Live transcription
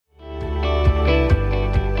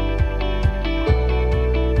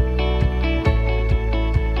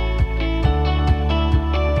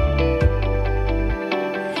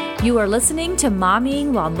You are listening to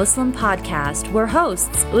Mommying While Muslim podcast, where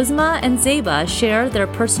hosts Uzma and Zeba share their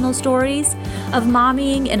personal stories of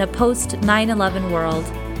mommying in a post 9/11 world.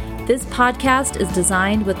 This podcast is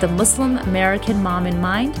designed with the Muslim American mom in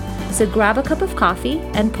mind, so grab a cup of coffee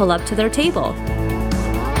and pull up to their table.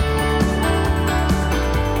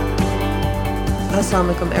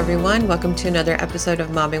 Assalamu alaikum, everyone. Welcome to another episode of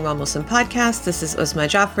Mommying While Muslim podcast. This is Uzma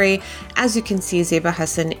Jaffrey. As you can see, Zeba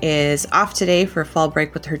Hassan is off today for fall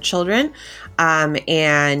break with her children,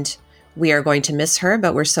 and we are going to miss her,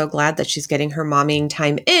 but we're so glad that she's getting her mommying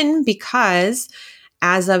time in because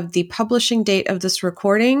as of the publishing date of this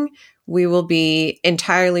recording, we will be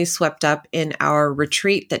entirely swept up in our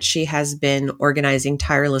retreat that she has been organizing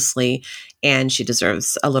tirelessly, and she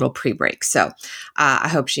deserves a little pre-break. So I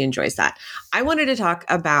hope she enjoys that. I wanted to talk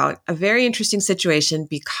about a very interesting situation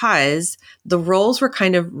because the roles were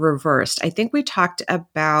kind of reversed. I think we talked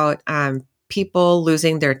about people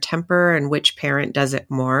losing their temper and which parent does it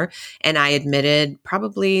more. And I admitted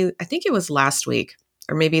probably, I think it was last week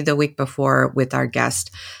or maybe the week before with our guest,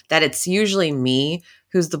 that it's usually me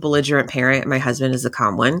who's the belligerent parent and my husband is the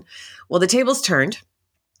calm one. Well, the tables turned.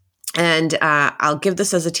 And I'll give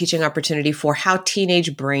this as a teaching opportunity for how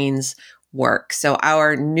teenage brains work. So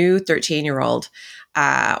our new 13-year-old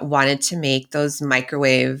wanted to make those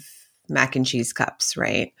microwave mac and cheese cups,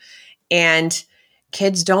 right? And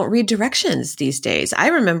kids don't read directions these days. I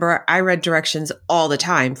remember I read directions all the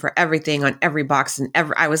time for everything on every box, and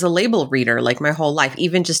I was a label reader like my whole life.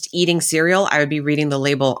 Even just eating cereal, I would be reading the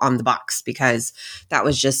label on the box because that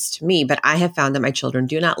was just me. But I have found that my children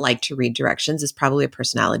do not like to read directions. It's probably a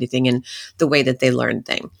personality thing and the way that they learn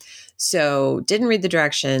thing. So didn't read the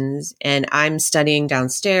directions, and I'm studying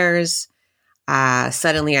downstairs.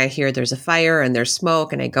 Suddenly I hear there's a fire and there's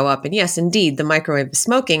smoke, and I go up and yes, indeed, the microwave is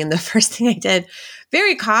smoking. And the first thing I did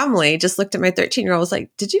very calmly, just looked at my 13-year-old, was like,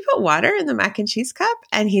 did you put water in the mac and cheese cup?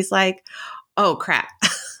 And he's like, oh crap.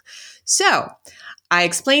 So I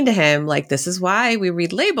explained to him, like, this is why we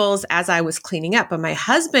read labels as I was cleaning up. But my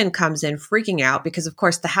husband comes in freaking out because, of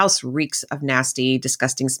course, the house reeks of nasty,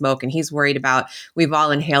 disgusting smoke. And he's worried about, we've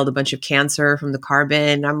all inhaled a bunch of cancer from the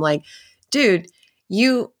carbon. I'm like, dude,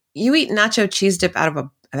 you eat nacho cheese dip out of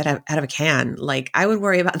a can. Like, I would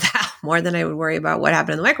worry about that more than I would worry about what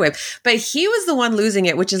happened in the microwave. But he was the one losing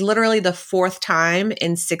it, which is literally the fourth time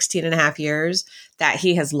in 16 and a half years that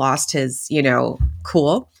he has lost his,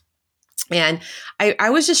 cool. And I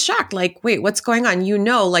was just shocked. Like, wait, what's going on?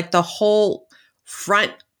 Like the whole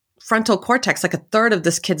frontal cortex, like a third of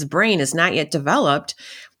this kid's brain is not yet developed.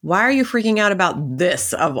 Why are you freaking out about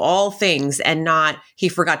this of all things and not he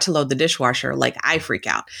forgot to load the dishwasher? Like, I freak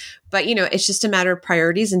out. But, it's just a matter of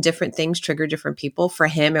priorities, and different things trigger different people. For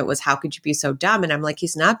him, it was, how could you be so dumb? And I'm like,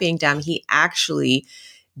 he's not being dumb. He actually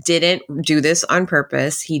didn't do this on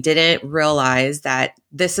purpose. He didn't realize that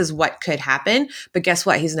this is what could happen. But guess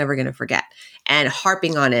what? He's never going to forget. And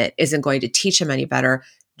harping on it isn't going to teach him any better.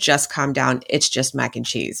 Just calm down. It's just mac and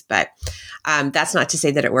cheese. But that's not to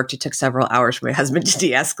say that it worked. It took several hours for my husband to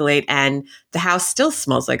de-escalate, and the house still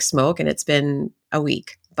smells like smoke, and it's been a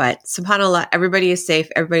week. But subhanAllah, everybody is safe.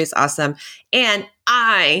 Everybody's awesome. And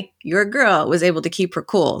your girl, was able to keep her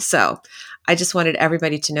cool. So I just wanted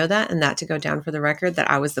everybody to know that, and that to go down for the record, that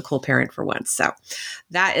I was the cool parent for once. So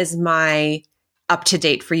that is my up to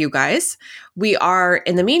date for you guys. We are,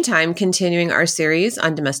 in the meantime, continuing our series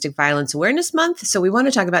on Domestic Violence Awareness Month. So we want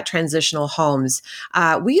to talk about transitional homes.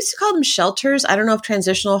 We used to call them shelters. I don't know if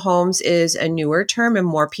transitional homes is a newer term and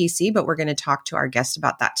more PC, but we're going to talk to our guest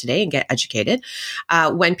about that today and get educated.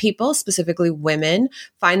 When people, specifically women,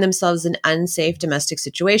 find themselves in unsafe domestic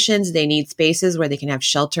situations, they need spaces where they can have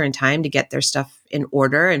shelter and time to get their stuff in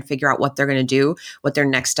order and figure out what they're going to do, what their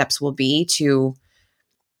next steps will be to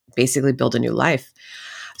basically build a new life.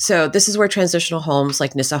 So this is where transitional homes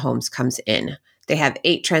like Nissa Homes comes in. They have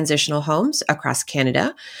 8 transitional homes across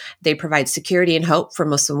Canada. They provide security and hope for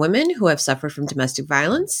Muslim women who have suffered from domestic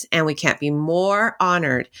violence. And we can't be more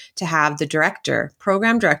honored to have the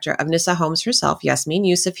program director of Nissa Homes herself, Yasmin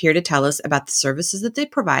Yusuf, here to tell us about the services that they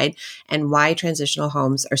provide and why transitional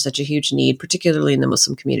homes are such a huge need, particularly in the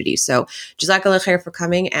Muslim community. So Jazakallah khair for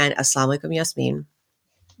coming, and Assalamu alaikum, Yasmin.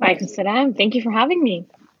 Wa alaikum salam. Thank you for having me.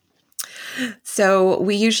 So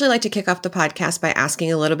we usually like to kick off the podcast by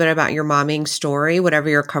asking a little bit about your momming story, whatever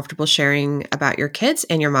you're comfortable sharing about your kids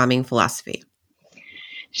and your momming philosophy.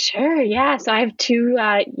 Sure. Yeah. So I have 2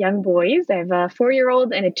 young boys. I have a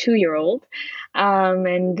 4-year-old and a 2-year-old.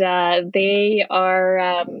 And they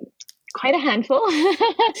are quite a handful.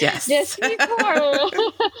 Yes. Just before.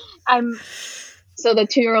 So the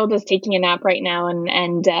 2-year-old is taking a nap right now,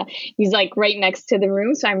 and he's like right next to the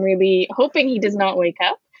room. So I'm really hoping he does not wake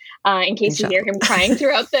up. in case you hear him crying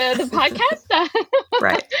throughout the podcast.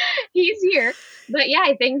 Right. He's here. But yeah,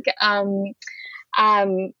 I think,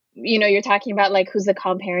 you're talking about like who's the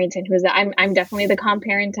calm parent and I'm definitely the calm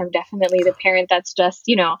parent. I'm definitely the parent that's just,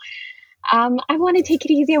 I want to take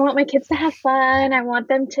it easy. I want my kids to have fun. I want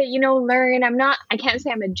them to, learn. I can't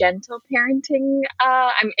say I'm a gentle parenting.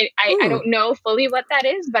 I don't know fully what that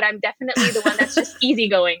is, but I'm definitely the one that's just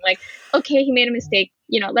easygoing. Like, okay, he made a mistake.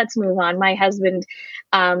 Let's move on. My husband,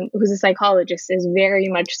 who's a psychologist, is very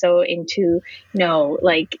much so into,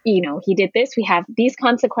 he did this. We have these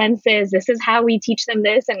consequences. This is how we teach them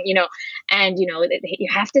this. And, you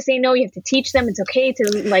have to say no. You have to teach them. It's okay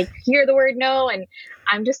to hear the word no. And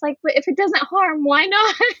I'm just like, but if it doesn't harm, why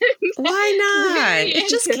not? Why not?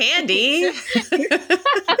 It's just candy.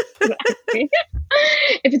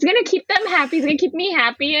 If it's going to keep them happy, it's going to keep me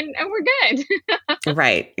happy and we're good.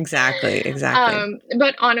 Right. Exactly.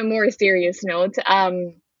 But on a more serious note,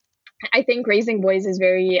 I think raising boys is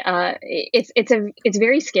very, it's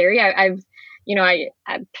very scary. When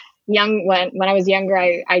I was younger,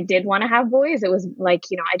 I did want to have boys. It was like,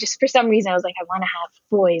 I just, for some reason, I was like, I want to have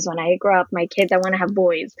boys. When I grow up, my kids, I want to have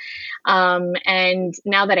boys. And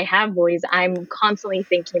now that I have boys, I'm constantly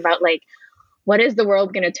thinking about like, what is the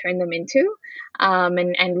world going to turn them into?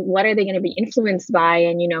 And what are they going to be influenced by?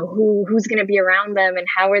 And, who's going to be around them and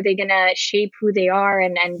how are they going to shape who they are?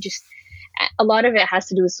 And just a lot of it has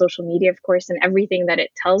to do with social media, of course, and everything that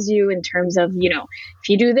it tells you in terms of, if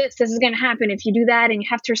you do this, this is going to happen. If you do that, and you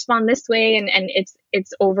have to respond this way, and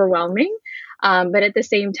it's overwhelming. But at the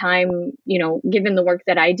same time, given the work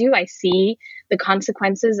that I do, I see the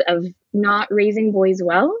consequences of not raising boys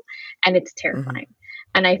well, and it's terrifying. Mm-hmm.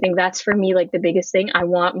 And I think that's for me, like the biggest thing. I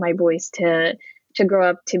want my boys to grow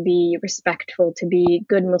up to be respectful, to be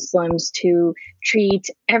good Muslims, to treat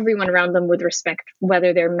everyone around them with respect,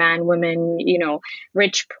 whether they're man, women,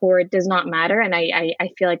 rich, poor, it does not matter. And I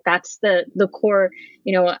feel like that's the core,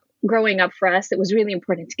 growing up for us. It was really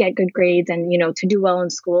important to get good grades and, to do well in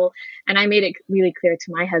school. And I made it really clear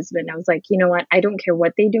to my husband. I was like, you know what? I don't care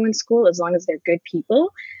what they do in school, as long as they're good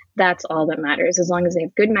people. That's all that matters. As long as they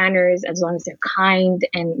have good manners, as long as they're kind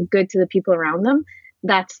and good to the people around them,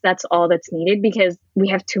 that's all that's needed, because we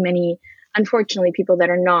have too many, unfortunately, people that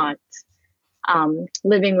are not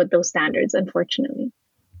living with those standards, unfortunately.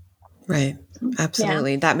 Right.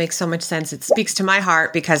 Absolutely. Yeah. That makes so much sense. It speaks to my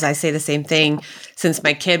heart because I say the same thing since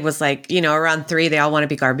my kid was like, around 3, they all want to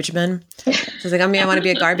be garbage men. So it's like, I want to be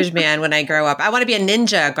a garbage man when I grow up. I want to be a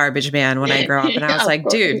ninja garbage man when I grow up. And I was like,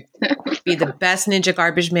 dude, be the best ninja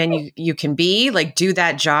garbage man you can be. Like, do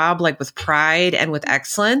that job, like with pride and with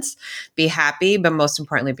excellence, be happy, but most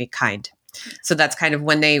importantly, be kind. So that's kind of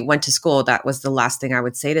when they went to school, that was the last thing I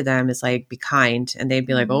would say to them is like, be kind. And they'd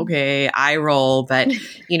be like, okay, I roll. But,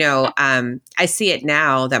 I see it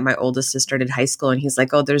now that my oldest has started high school and he's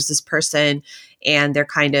like, oh, there's this person and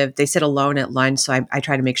they sit alone at lunch. So I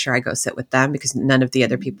try to make sure I go sit with them because none of the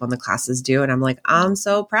other people in the classes do. And I'm like, I'm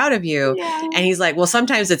so proud of you. Yeah. And he's like, well,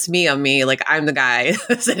 sometimes it's me on me. Like I'm the guy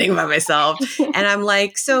sitting by myself. And I'm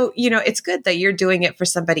like, so, it's good that you're doing it for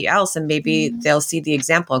somebody else. And maybe they'll see the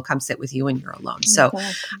example and come sit with you when you're alone. So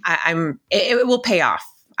it will pay off.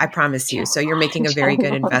 I promise you. So you're making a very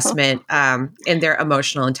good investment in their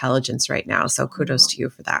emotional intelligence right now. So kudos to you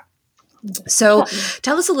for that. So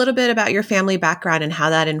tell us a little bit about your family background and how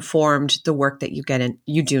that informed the work that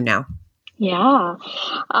you do now. Yeah.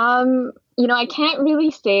 I can't really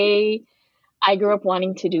say I grew up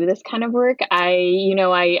wanting to do this kind of work.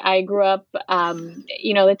 I grew up,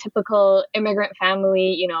 the typical immigrant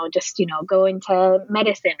family, go into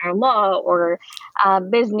medicine or law or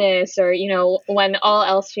business or, when all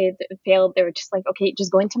else failed, they were just like, okay,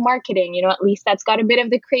 just go into marketing, at least that's got a bit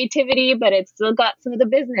of the creativity, but it's still got some of the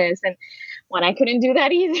business. And when I couldn't do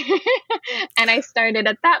that either. And I started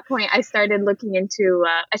looking into,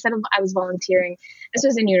 I was volunteering. This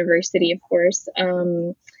was in university, of course.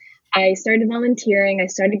 I started volunteering. I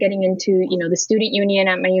started getting into, the student union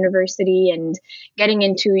at my university and getting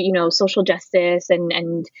into, social justice and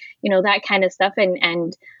that kind of stuff.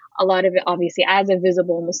 And a lot of it, obviously, as a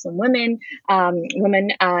visible Muslim woman,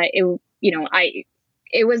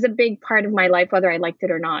 it was a big part of my life, whether I liked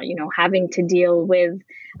it or not, having to deal with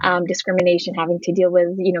discrimination, having to deal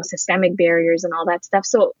with, systemic barriers and all that stuff.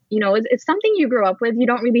 So, it's something you grow up with. You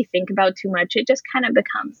don't really think about too much. It just kind of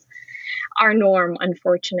becomes our norm,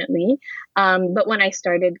 unfortunately. But when I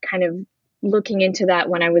started kind of looking into that,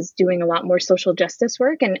 when I was doing a lot more social justice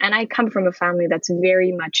work, and I come from a family that's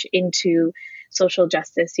very much into social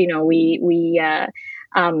justice. We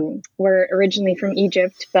were originally from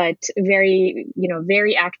Egypt, but very,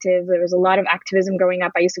 very active. There was a lot of activism growing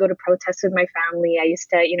up. I used to go to protests with my family. I used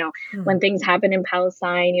to, when things happened in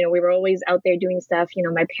Palestine, we were always out there doing stuff.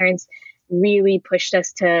 My parents really pushed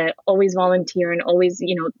us to always volunteer and always,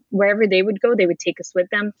 wherever they would go, they would take us with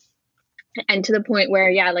them. And to the point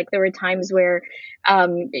where, there were times where,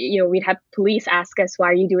 we'd have police ask us, why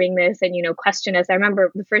are you doing this? And, question us. I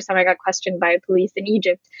remember the first time I got questioned by police in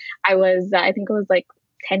Egypt, I was, I think I was like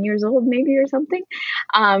 10 years old, maybe, or something.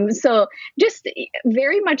 So just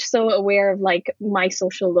very much so aware of like my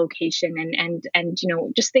social location and,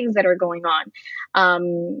 just things that are going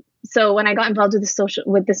on. So when I got involved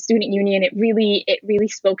with the student union, it really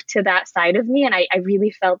spoke to that side of me. And I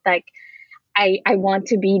really felt like I want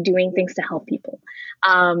to be doing things to help people.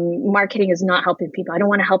 Marketing is not helping people. I don't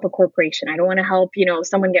want to help a corporation. I don't want to help,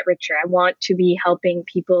 someone get richer. I want to be helping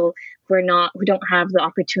people who don't have the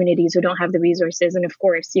opportunities, who don't have the resources. And of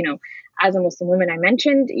course, as a Muslim woman, I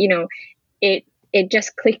mentioned, it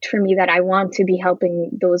just clicked for me that I want to be helping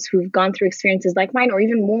those who've gone through experiences like mine, or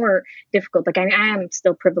even more difficult. Like I am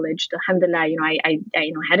still privileged, alhamdulillah. I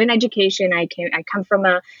had an education. I come from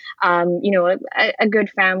a good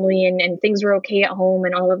family, and things were okay at home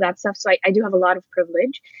and all of that stuff. So I do have a lot of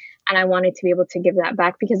privilege, and I wanted to be able to give that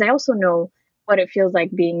back, because I also know what it feels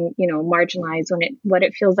like being, marginalized, what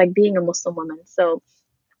it feels like being a Muslim woman. So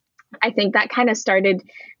I think that kind of started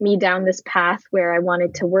me down this path where I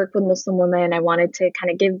wanted to work with Muslim women. I wanted to kind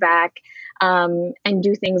of give back and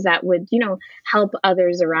do things that would, help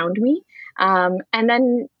others around me. And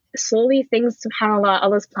then slowly things, subhanAllah,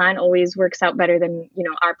 Allah's plan always works out better than,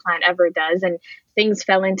 our plan ever does. And things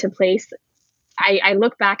fell into place. I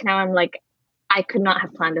look back now, I'm like, I could not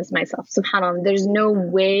have planned this myself. SubhanAllah, there's no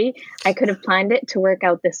way I could have planned it to work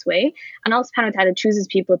out this way. And Allah subhanahu wa ta'ala chooses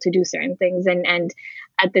people to do certain things. And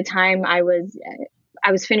at the time I was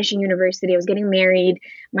finishing university, I was getting married.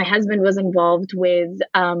 My husband was involved with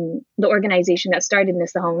the organization that started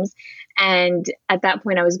Nisa Homes. And at that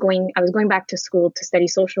point I was going back to school to study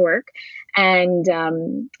social work. And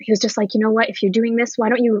he was just like, you know what, if you're doing this, why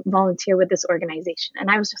don't you volunteer with this organization? And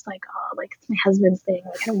I was just like, oh, like it's my husband's thing.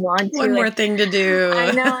 Like I don't want to. One more thing to do.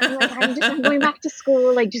 I know. I'm like, I'm going back to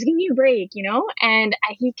school. Like, just give me a break, And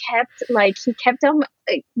he kept on,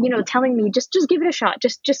 telling me, just give it a shot.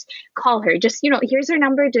 Just call her. Just, here's her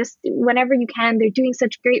number. Just whenever you can. They're doing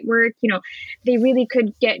such great work. They really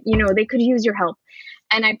could get, they could use your help.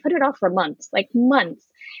 And I put it off for months.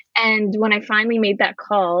 And when I finally made that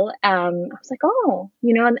call, I was like, oh,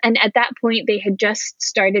 and at that point they had just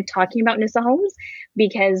started talking about Nisa Homes,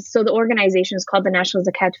 so the organization is called the National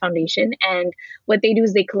Zakat Foundation. And what they do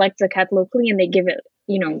is they collect zakat locally and they give it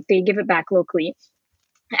back locally.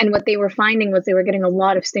 And what they were finding was they were getting a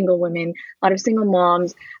lot of single women, a lot of single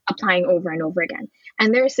moms applying over and over again.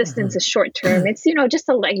 And their assistance is short term. It's, just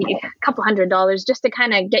a couple $100 just to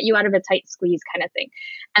kind of get you out of a tight squeeze kind of thing.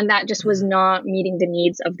 And that just was not meeting the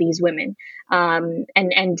needs of these women.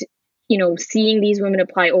 And seeing these women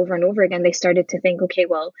apply over and over again, they started to think, okay,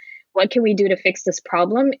 well, what can we do to fix this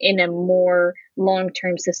problem in a more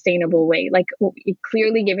long-term sustainable way? Like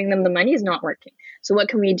clearly giving them the money is not working. So what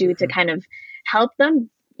can we do to kind of help them?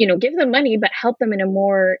 Give them money, but help them in a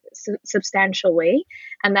more substantial way.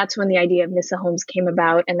 And that's when the idea of Nisa Homes came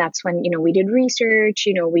about. And that's when, we did research,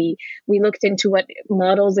 we looked into what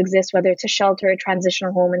models exist, whether it's a shelter, a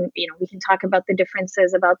transitional home. And, we can talk about the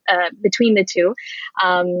differences between the two.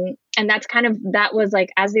 And that was like,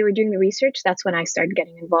 as they were doing the research, that's when I started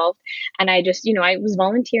getting involved. And I just, I was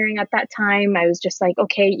volunteering at that time. I was just like,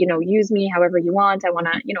 okay, use me however you want. I want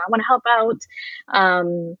to help out.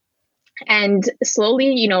 And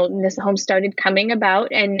slowly, Nisa Homes started coming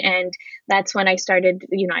about, and that's when I started,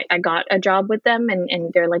 I got a job with them,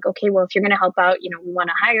 and they're like, okay, well, if you're going to help out, we want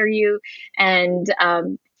to hire you. And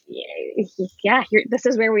this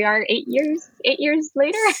is where we are 8 years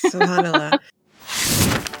later. SubhanAllah.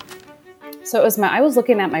 So Uzma, I was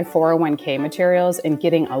looking at my 401k materials and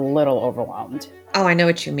getting a little overwhelmed. Oh, I know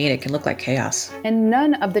what you mean. It can look like chaos. And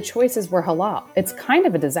none of the choices were halal. It's kind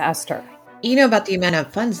of a disaster. You know about the Amana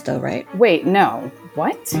funds though, right? Wait, no.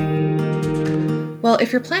 What? Well,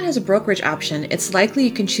 if your plan has a brokerage option, it's likely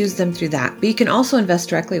you can choose them through that, but you can also invest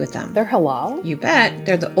directly with them. They're halal? You bet.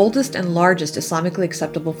 They're the oldest and largest Islamically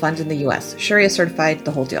acceptable funds in the U.S. Sharia certified,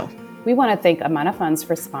 the whole deal. We want to thank Amana Funds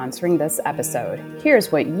for sponsoring this episode.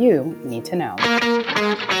 Here's what you need to know.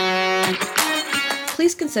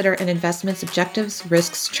 Please consider an investment's objectives,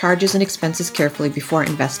 risks, charges, and expenses carefully before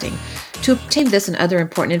investing. To obtain this and other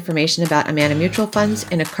important information about Amana mutual funds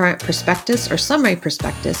in a current prospectus or summary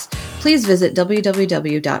prospectus, please visit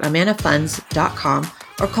www.amanafunds.com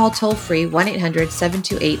or call toll-free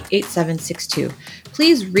 1-800-728-8762.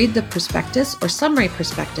 Please read the prospectus or summary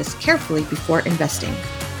prospectus carefully before investing.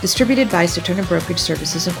 Distributed by Saturna Brokerage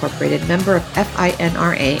Services Incorporated, member of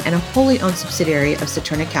FINRA, and a wholly owned subsidiary of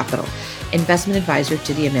Saturna Capital, investment advisor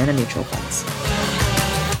to the Amana Mutual Funds.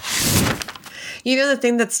 You know, the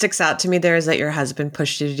thing that sticks out to me there is that your husband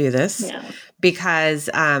pushed you to do this. Yeah. Because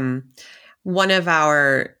one of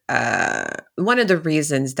the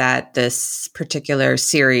reasons that this particular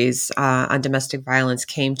series on domestic violence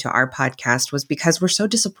came to our podcast was because we're so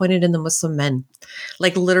disappointed in the Muslim men,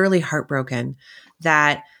 like literally heartbroken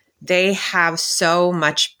that they have so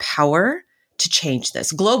much power to change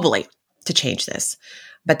this globally,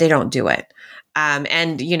 but they don't do it.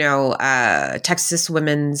 Texas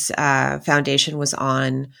Women's Foundation was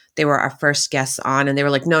on. They were our first guests on, and they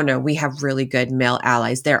were like, no, we have really good male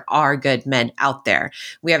allies. There are good men out there.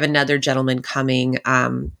 We have another gentleman coming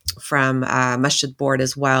from Masjid Board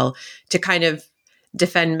as well to kind of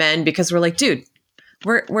defend men, because we're like, dude,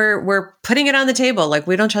 we're putting it on the table. Like,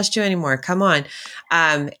 we don't trust you anymore. Come on.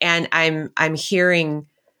 And I'm hearing,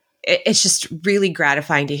 it's just really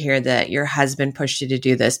gratifying to hear that your husband pushed you to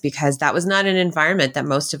do this, because that was not an environment that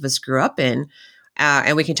most of us grew up in.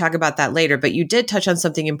 And we can talk about that later, but you did touch on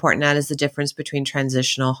something important. That is the difference between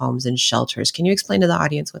transitional homes and shelters. Can you explain to the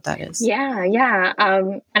audience what that is? Yeah.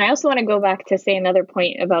 And I also want to go back to say another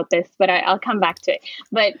point about this, but I'll come back to it.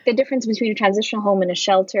 But the difference between a transitional home and a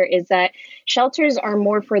shelter is that shelters are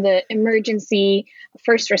more for the emergency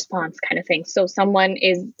first response kind of thing. So someone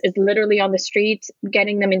is literally on the street,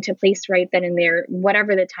 getting them into place right then and there,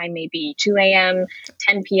 whatever the time may be, 2 a.m.,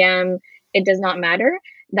 10 p.m., it does not matter.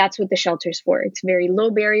 That's what the shelter's for. It's very low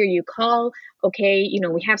barrier. You call, okay,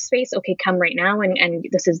 we have space. Okay, come right now. And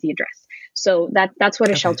this is the address. So that's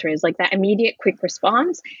what a shelter is, like that immediate quick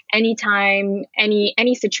response. Anytime,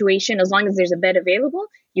 any situation, as long as there's a bed available,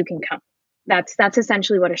 you can come. That's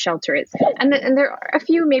essentially what a shelter is. And there are a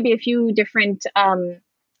few different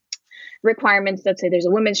requirements. Let's say there's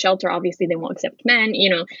a women's shelter. Obviously, they won't accept men,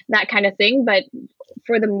 that kind of thing. But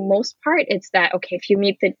for the most part, it's that, okay, if you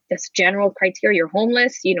meet this general criteria, you're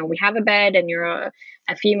homeless, we have a bed, and you're a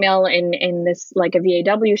female in this, like a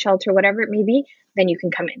VAW shelter, whatever it may be, then you can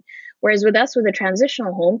come in. Whereas with us, with a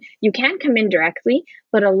transitional home, you can come in directly,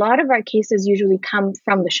 but a lot of our cases usually come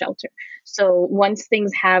from the shelter. So once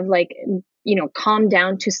things have calmed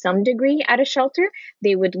down to some degree at a shelter,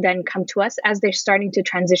 they would then come to us as they're starting to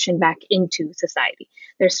transition back into society.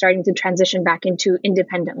 They're starting to transition back into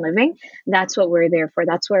independent living. That's what we're there for.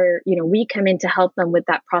 That's where, we come in to help them with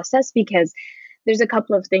that process, because there's a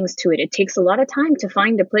couple of things to it. It takes a lot of time to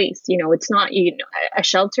find a place. It's not, a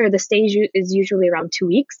shelter, the stay is usually around 2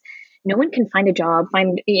 weeks. No one can find a job,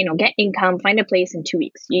 get income, find a place in 2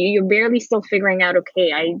 weeks. You're barely still figuring out,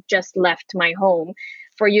 okay, I just left my home,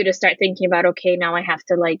 for you to start thinking about, okay, now I have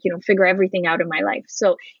to figure everything out in my life.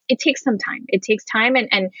 So it takes some time. It takes time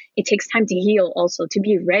and it takes time to heal also, to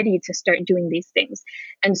be ready to start doing these things.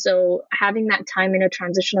 And so having that time in a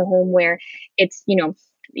transitional home where it's, a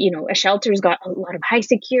shelter's got a lot of high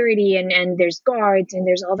security and there's guards and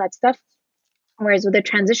there's all that stuff. Whereas with a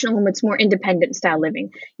transitional home, it's more independent style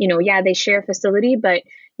living. They share a facility, but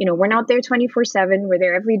we're not there 24/7. We're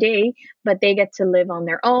there every day, but they get to live on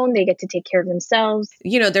their own. They get to take care of themselves.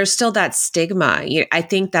 There's still that stigma. I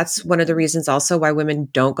think that's one of the reasons also why women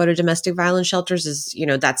don't go to domestic violence shelters is,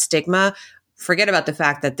 that stigma. Forget about the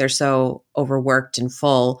fact that they're so overworked and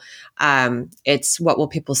full. It's what will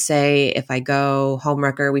people say if I go,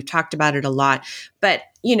 homewrecker. We've talked about it a lot. But,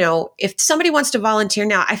 if somebody wants to volunteer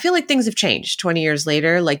now, I feel like things have changed 20 years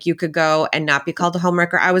later. Like, you could go and not be called a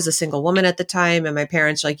homewrecker. I was a single woman at the time, and my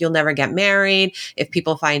parents were like, you'll never get married if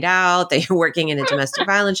people find out that you're working in a domestic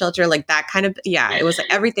violence shelter. Like that kind of, it was like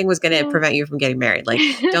everything was going to prevent you from getting married. Like,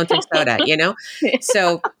 don't drink soda,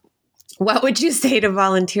 So what would you say to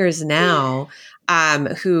volunteers now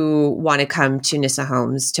who want to come to Nissa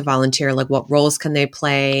Homes to volunteer? Like, what roles can they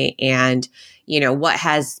play? And, what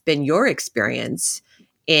has been your experience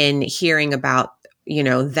in hearing about,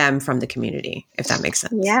 them from the community, if that makes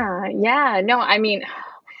sense? Yeah. No, I mean,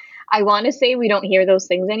 I want to say we don't hear those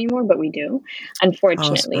things anymore, but we do.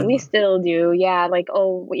 Unfortunately, we still do. Yeah. Like,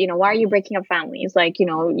 why are you breaking up families? Like, we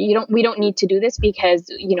don't need to do this because,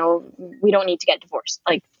 we don't need to get divorced.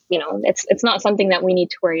 Like, it's not something that we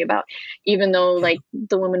need to worry about, even though like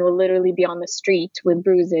the woman will literally be on the street with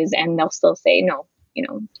bruises and they'll still say, no,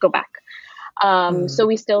 go back. So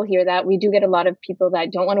we still hear that. We do get a lot of people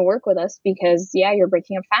that don't want to work with us because, you're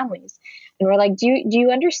breaking up families. And we're like, do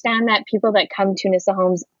you understand that people that come to Nissa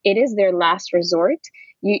Homes, it is their last resort?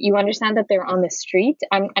 you understand that they're on the street.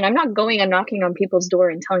 I'm not going and knocking on people's door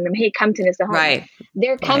and telling them, hey, come to Nissa Homes. Right.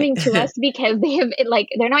 They're coming to us because they have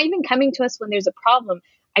they're not even coming to us when there's a problem.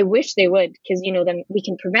 I wish they would, because, then we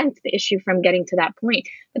can prevent the issue from getting to that point.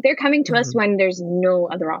 But they're coming to us when there's no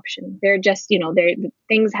other option. They're just,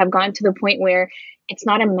 things have gotten to the point where it's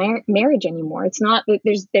not a marriage anymore. It's not,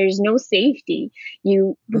 there's no safety.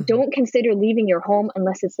 You don't consider leaving your home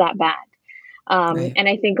unless it's that bad. Right. And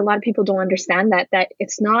I think a lot of people don't understand that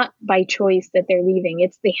it's not by choice that they're leaving.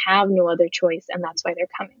 It's they have no other choice, and that's why they're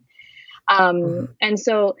coming. And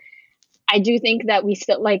so I do think that we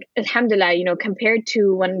still, alhamdulillah, compared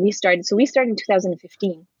to when we started. So we started in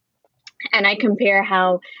 2015, and I compare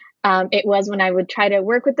how it was when I would try to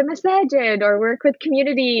work with the masajid or work with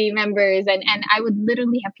community members, and I would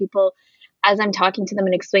literally have people, as I'm talking to them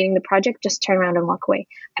and explaining the project, just turn around and walk away.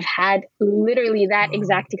 I've had literally that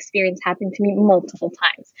exact experience happen to me multiple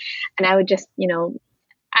times, and I would just,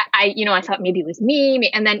 I thought maybe it was me.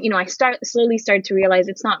 And then, I slowly started to realize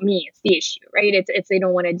it's not me, it's the issue, right? It's they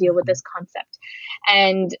don't want to deal with this concept.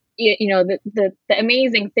 And, the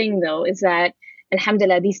amazing thing though, is that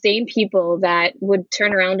alhamdulillah, these same people that would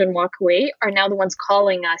turn around and walk away are now the ones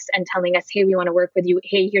calling us and telling us, hey, we want to work with you.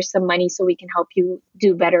 Hey, here's some money so we can help you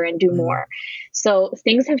do better and do more. So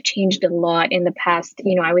things have changed a lot in the past,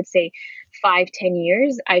 I would say 5-10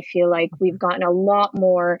 years. I feel like we've gotten a lot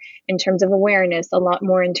more in terms of awareness, a lot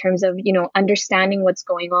more in terms of, understanding what's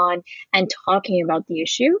going on and talking about the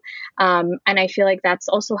issue. And I feel like that's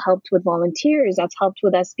also helped with volunteers. That's helped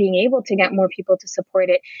with us being able to get more people to support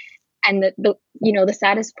it. And the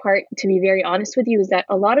saddest part, to be very honest with you, is that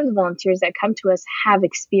a lot of the volunteers that come to us have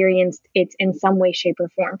experienced it in some way, shape, or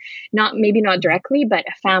form. Maybe not directly, but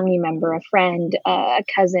a family member, a friend, a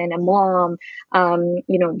cousin, a mom,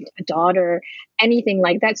 a daughter, anything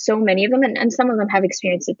like that. So many of them, and some of them have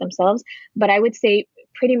experienced it themselves. But I would say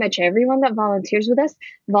pretty much everyone that volunteers with us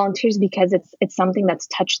volunteers because it's something that's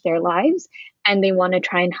touched their lives, and they want to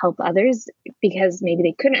try and help others because maybe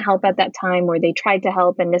they couldn't help at that time, or they tried to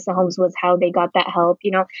help and Nissa Homes was how they got that help,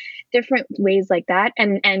 different ways like that.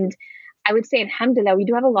 And I would say, alhamdulillah, we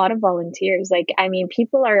do have a lot of volunteers.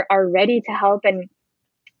 People are ready to help, and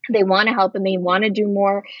they want to help, and they want to do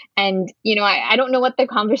more. And, I don't know what the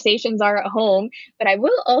conversations are at home, but I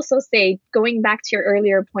will also say, going back to your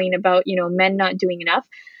earlier point about, men not doing enough,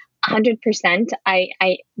 100%,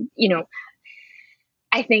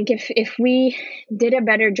 I think if we did a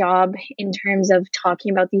better job in terms of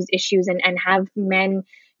talking about these issues and have men,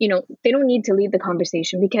 they don't need to lead the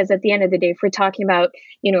conversation, because at the end of the day, if we're talking about,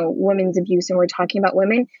 women's abuse and we're talking about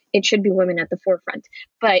women, it should be women at the forefront.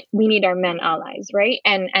 But we need our men allies, right?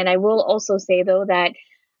 And I will also say, though, that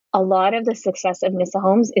a lot of the success of Nissa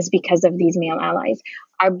Homes is because of these male allies.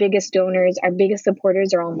 Our biggest donors, our biggest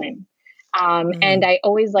supporters are all men. And I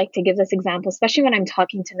always like to give this example, especially when I'm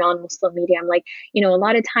talking to non-Muslim media. I'm like, a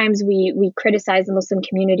lot of times we criticize the Muslim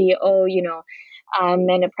community.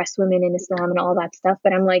 Men oppress women in Islam and all that stuff.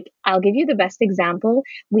 But I'm like, I'll give you the best example.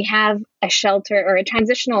 We have a shelter, or a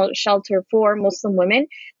transitional shelter for Muslim women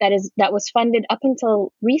that was funded up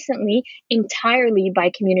until recently entirely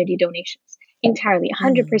by community donations. Entirely,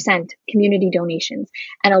 100% community donations.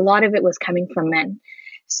 And a lot of it was coming from men.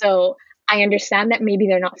 So I understand that maybe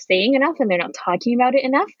they're not saying enough and they're not talking about it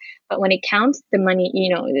enough, but when it counts, the money,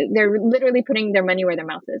 they're literally putting their money where their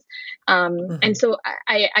mouth is. And so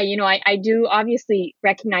I do obviously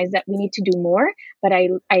recognize that we need to do more, but I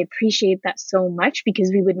appreciate that so much,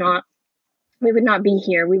 because we would not be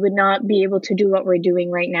here. We would not be able to do what we're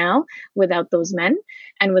doing right now without those men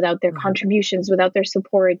and without their contributions, without their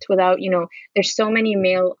support, without, there's so many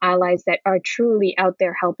male allies that are truly out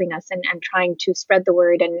there helping us and trying to spread the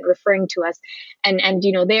word and referring to us. And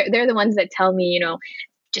they're the ones that tell me,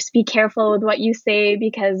 just be careful with what you say,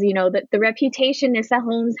 because, the reputation Nissa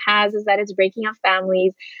Homes has is that it's breaking up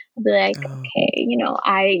families. I'll be like, okay,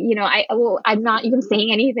 I'm not even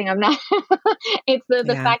saying anything. I'm not, it's the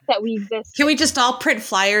fact that we exist. Can we just all print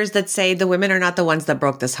flyers that say the women are not the ones that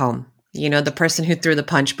broke this home? The person who threw the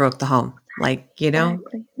punch broke the home.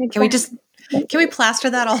 Exactly. Can we plaster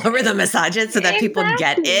that all over the masajid so that people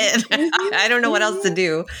get it? I don't know what else to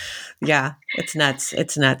do. Yeah, it's nuts.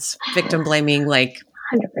 It's nuts. Victim blaming, 100%.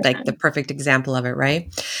 Like the perfect example of it,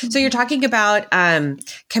 right? So you're talking about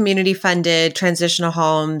community funded transitional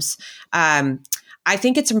homes. I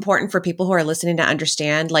think it's important for people who are listening to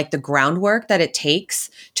understand the groundwork that it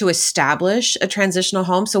takes to establish a transitional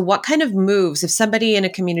home. So what kind of moves, if somebody in a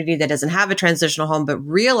community that doesn't have a transitional home but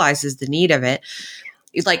realizes the need of it,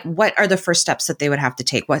 what are the first steps that they would have to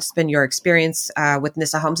take? What's been your experience with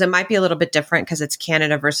Nissa Homes? It might be a little bit different because it's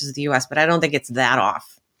Canada versus the US, but I don't think it's that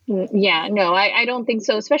off. Yeah, no, I don't think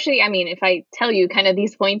so. Especially, I mean, if I tell you kind of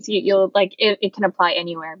these points, you'll like it can apply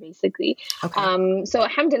anywhere basically. Okay. So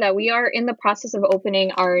alhamdulillah, we are in the process of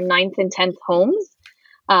opening our 9th and 10th homes.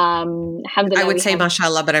 I Alhamdulillah, would we say have,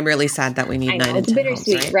 mashallah, but I'm really sad that we need I know 9 and it's 10 homes,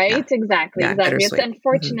 bittersweet, right? right? Yeah. Exactly, Yeah, exactly. It's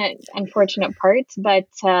bittersweet. unfortunate part, but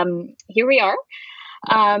here we are.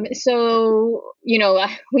 So,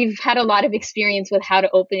 we've had a lot of experience with how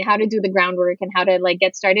to do the groundwork and how to like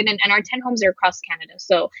get started. And our 10 homes are across Canada.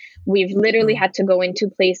 So we've literally had to go into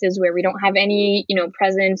places where we don't have any,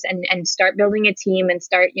 presence and start building a team and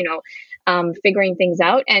start, figuring things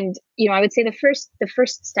out. And, I would say the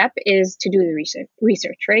first step is to do the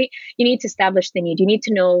research, right? You need to establish the need. You need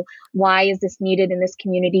to know, why is this needed in this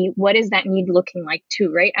community? What is that need looking like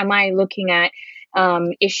too, right? Am I looking at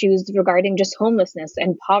issues regarding just homelessness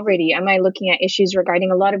and poverty? Am I looking at issues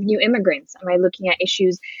regarding a lot of new immigrants? Am I looking at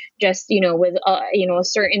issues just, with, a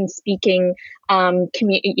certain speaking,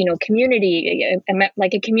 community,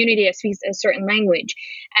 like a community that speaks a certain language?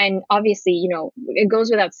 And obviously, it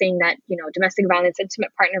goes without saying that, domestic violence,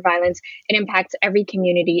 intimate partner violence, it impacts every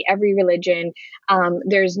community, every religion.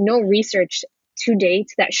 There's no research to date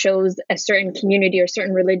that shows a certain community or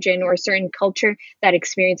certain religion or a certain culture that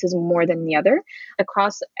experiences more than the other.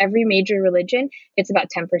 Across every major religion, it's about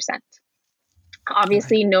 10%.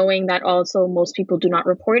 Obviously, knowing that also most people do not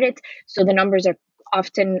report it, so the numbers are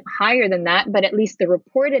often higher than that, but at least the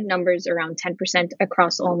reported numbers around 10%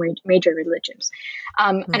 across all major religions.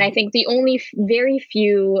 And I think the only very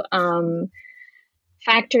few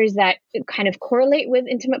factors that kind of correlate with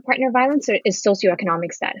intimate partner violence is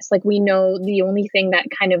socioeconomic status. Like, we know the only thing that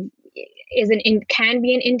kind of can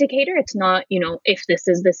be an indicator. It's not, if this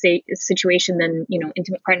is the situation, then,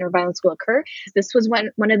 intimate partner violence will occur. This was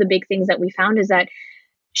one of the big things that we found, is that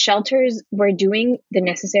shelters were doing the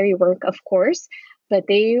necessary work, of course, but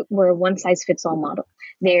they were a one size fits all model.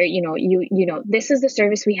 There, this is the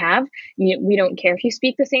service we have. We don't care if you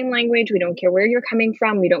speak the same language. We don't care where you're coming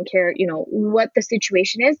from. We don't care, what the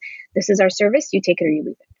situation is. This is our service. You take it or you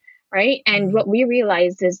leave it, right? And what we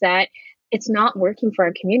realized is that it's not working for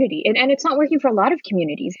our community, and it's not working for a lot of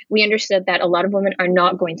communities. We understood that a lot of women are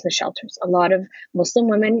not going to the shelters. A lot of Muslim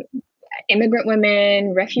women, immigrant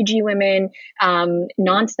women, refugee women,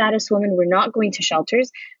 non-status women were not going to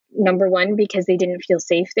shelters. Number one, because they didn't feel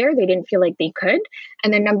safe there. They didn't feel like they could.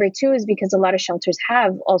 And then number two is because a lot of shelters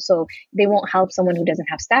they won't help someone who doesn't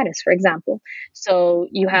have status, for example. So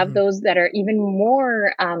you have those that are even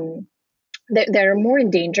more, that are more in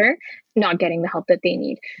danger, not getting the help that they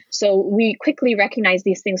need. So we quickly recognize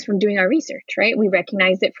these things from doing our research, right? We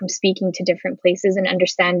recognize it from speaking to different places and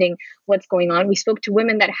understanding what's going on. We spoke to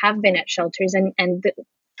women that have been at shelters and the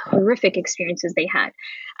horrific experiences they had.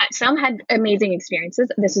 Some had amazing experiences.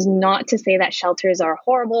 This is not to say that shelters are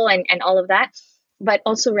horrible and all of that, but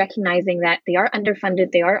also recognizing that they are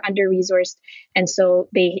underfunded, they are under-resourced, and so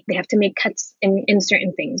they have to make cuts in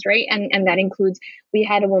certain things, right? And that includes, we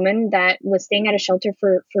had a woman that was staying at a shelter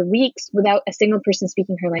for weeks without a single person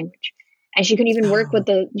speaking her language. And she couldn't even work with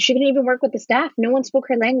the staff. No one spoke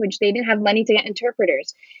her language. They didn't have money to get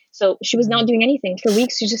interpreters. So she was not doing anything. For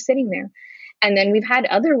weeks, she's just sitting there. And then we've had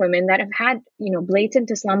other women that have had,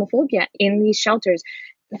 blatant Islamophobia in these shelters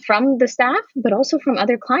from the staff, but also from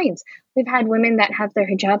other clients. We've had women that have their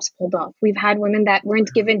hijabs pulled off. We've had women that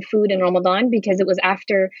weren't given food in Ramadan because it was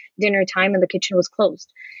after dinner time and the kitchen was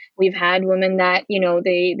closed. We've had women that,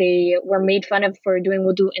 they were made fun of for doing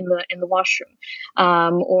wudu in the washroom.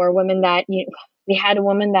 Or women that, we had a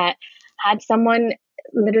woman that had someone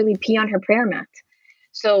literally pee on her prayer mat.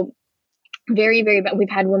 So very, very bad. We've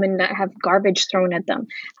had women that have garbage thrown at them.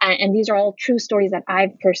 And these are all true stories that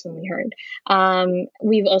I've personally heard.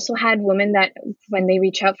 We've also had women that when they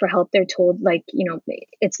reach out for help, they're told, like,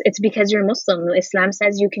 it's because you're Muslim. Islam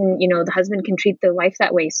says you can, the husband can treat the wife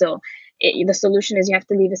that way. So the solution is you have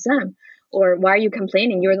to leave Islam. Or why are you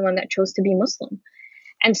complaining? You're the one that chose to be Muslim.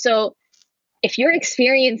 And so if you're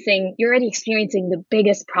already experiencing the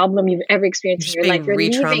biggest problem you've ever experienced in your life. You're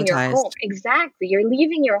leaving your home. Exactly. You're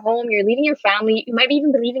leaving your home. You're leaving your family. You might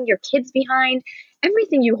even be leaving your kids behind.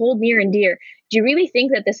 Everything you hold near and dear. Do you really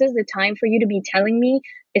think that this is the time for you to be telling me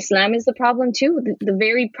Islam is the problem too?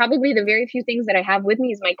 Probably the very few things that I have with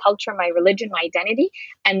me is my culture, my religion, my identity.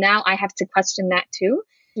 And now I have to question that too,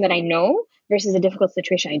 that I know, versus a difficult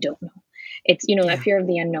situation I don't know. It's, that fear of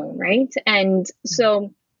the unknown, right? And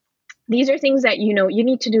so these are things that, you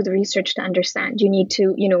need to do the research to understand. You need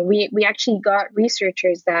to, we actually got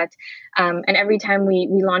researchers that And every time we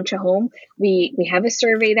launch a home, we have a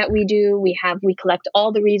survey that we do. We collect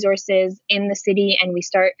all the resources in the city, and we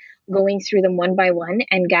start going through them one by one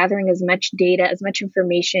and gathering as much data, as much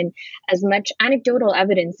information, as much anecdotal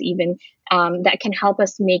evidence even, that can help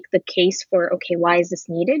us make the case for, okay, why is this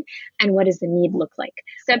needed and what does the need look like?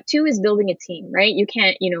 Step 2 is building a team, right? You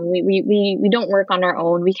can't, we don't work on our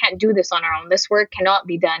own. We can't do this on our own. This work cannot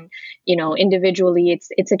be done, individually.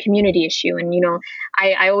 It's a community issue. And,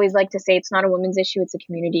 I always like to say it's not a women's issue, it's a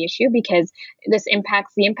community issue, because the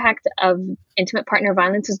impact of intimate partner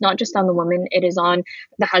violence is not just on the woman, it is on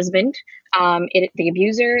the husband, the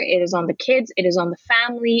abuser, it is on the kids, it is on the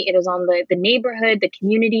family, it is on the neighborhood, the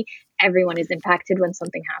community. Everyone is impacted when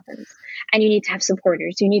something happens. And you need to have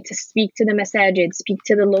supporters. You need to speak to the masajid, speak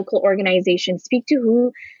to the local organization, speak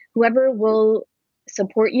to whoever will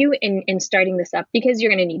support you in starting this up, because you're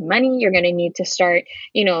going to need money. You're going to need to start,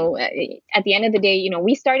 at the end of the day,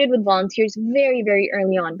 we started with volunteers very, very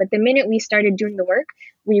early on. But the minute we started doing the work,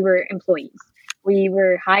 we were employees. We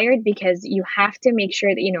were hired because you have to make sure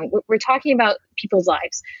that, we're talking about people's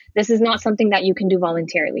lives. This is not something that you can do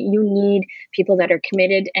voluntarily. You need people that are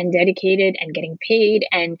committed and dedicated and getting paid.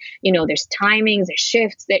 And, there's timings, there's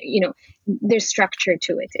shifts, that, there's structure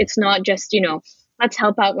to it. It's not just, let's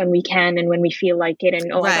help out when we can and when we feel like it.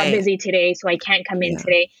 And, I got busy today, so I can't come in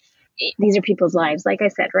today. These are people's lives, like I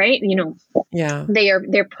said, right?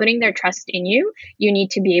 They're putting their trust in you. You need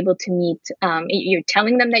to be able to meet. You're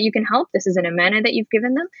telling them that you can help. This is an amana that you've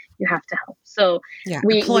given them. You have to help. So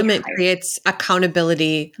employment creates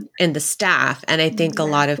accountability in the staff, and I think a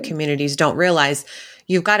lot of communities don't realize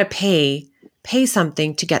you've got to pay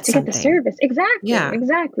something to get something. Get the service. Exactly. Yeah.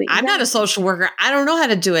 Exactly. I'm not a social worker. I don't know how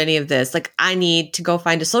to do any of this. Like, I need to go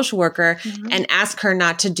find a social worker and ask her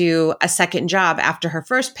not to do a second job after her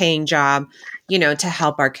first paying job, to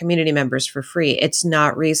help our community members for free. It's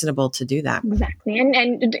not reasonable to do that. Exactly.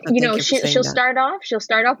 And she'll start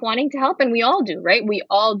off wanting to help, and we all do, right? We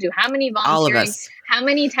all do. How many volunteering? All of us. How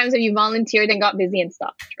many times have you volunteered and got busy and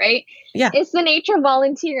stopped, right? Yeah. It's the nature of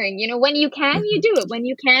volunteering. When you can, you do it. When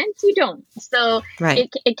you can't, you don't. So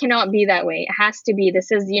it cannot be that way. It has to be,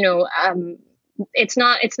 this is, it's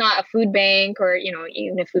not a food bank, or,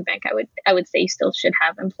 even a food bank, I would say you still should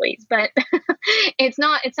have employees, but it's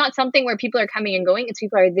not something where people are coming and going. It's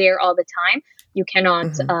people are there all the time. You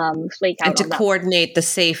cannot flake out. And to coordinate the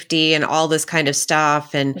safety and all this kind of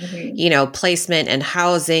stuff, and, placement and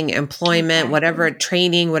housing, employment, whatever,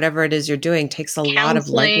 training, whatever it is you're doing, takes a lot of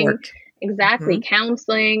legwork. Exactly.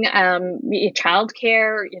 Counseling,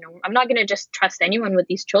 childcare, I'm not going to just trust anyone with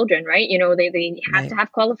these children, right? They have to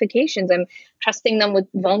have qualifications. I'm trusting them with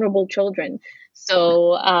vulnerable children.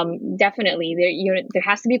 So definitely there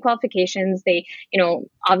has to be qualifications. They,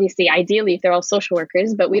 obviously, ideally, if they're all social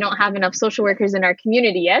workers, but we don't have enough social workers in our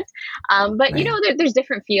community yet. But there's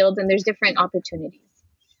different fields and there's different opportunities.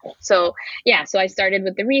 So I started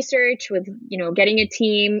with the research, with, getting a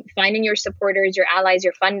team, finding your supporters, your allies,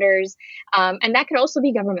 your funders. And that could also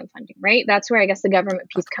be government funding, right? That's where I guess the government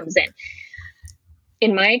piece comes in.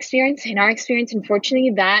 In our experience,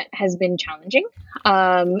 unfortunately, that has been challenging.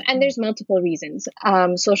 And there's multiple reasons.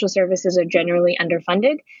 Social services are generally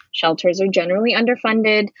underfunded. Shelters are generally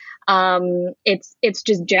underfunded. It's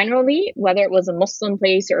just generally, whether it was a Muslim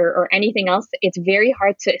place or anything else, it's very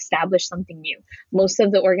hard to establish something new. Most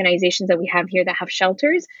of the organizations that we have here that have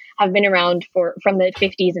shelters have been around from the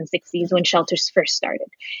 50s and 60s when shelters first started.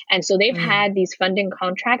 And so they've had these funding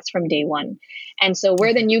contracts from day one. And so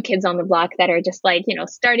we're the new kids on the block that are just like,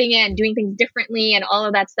 starting it and doing things differently and all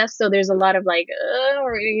of that stuff. So there's a lot of like,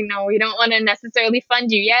 we don't want to necessarily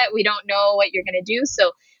fund you yet. We don't know what you're going to do.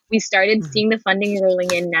 So we started seeing the funding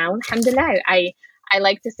rolling in now. Alhamdulillah. I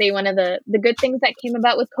like to say one of the good things that came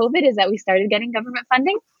about with COVID is that we started getting government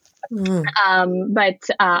funding. But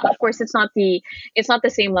of course, it's not the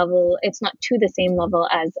same level. It's not to the same level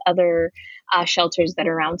as other shelters that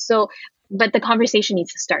are around. So, but the conversation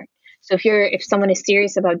needs to start. So if someone is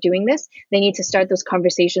serious about doing this, they need to start those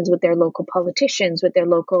conversations with their local politicians, with their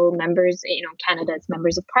local members. Canada, it's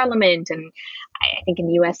members of parliament, and I think in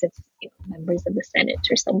the US it's members of the Senate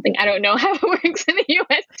or something. I don't know how it works in the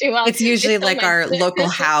US too well. It's usually like our local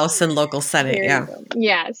House and local Senate.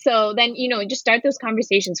 Yeah. So then, just start those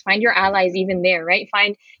conversations, find your allies even there, right?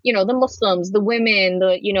 Find, the Muslims, the women,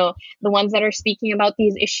 the ones that are speaking about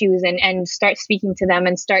these issues and start speaking to them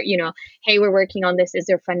and start, hey, we're working on this. Is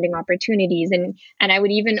there funding opportunities? And I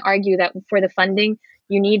would even argue that for the funding,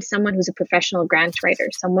 you need someone who's a professional grant writer,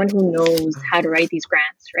 someone who knows how to write these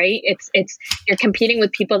grants, right? You're competing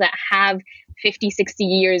with people that have 50, 60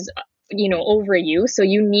 years, over you. So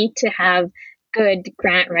you need to have good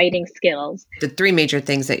grant writing skills. The three major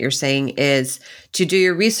things that you're saying is to do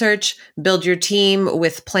your research, build your team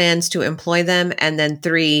with plans to employ them, and then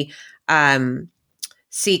 3,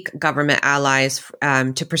 seek government allies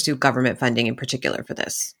to pursue government funding in particular for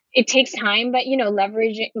this. It takes time, but,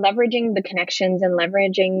 leveraging the connections and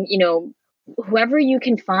leveraging, whoever you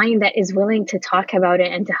can find that is willing to talk about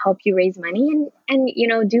it and to help you raise money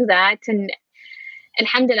and do that. And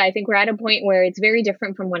alhamdulillah, I think we're at a point where it's very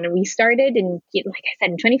different from when we started. And like I said,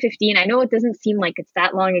 in 2015, I know it doesn't seem like it's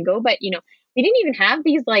that long ago, but, we didn't even have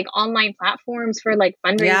these like online platforms for like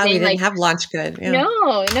fundraising. Yeah, we didn't have LaunchGood. Yeah.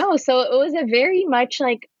 No. So it was a very much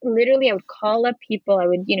like, literally I would call up people. I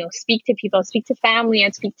would, speak to people, speak to family,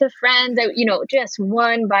 I'd speak to friends, just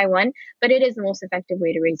one by one. But it is the most effective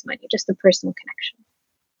way to raise money, just the personal connection.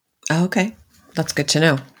 Oh, okay. That's good to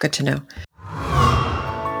know. Good to know.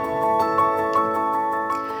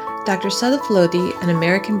 Dr. Sadaf Lodi, an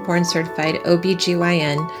American-born certified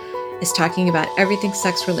OBGYN, is talking about everything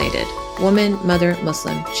sex-related. Woman, mother,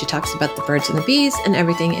 Muslim. She talks about the birds and the bees and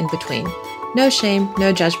everything in between. No shame,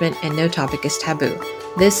 no judgment, and no topic is taboo.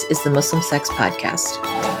 This is the Muslim Sex Podcast.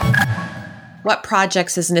 What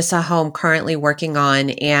projects is Nisa Home currently working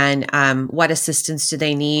on, and what assistance do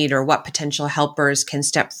they need, or what potential helpers can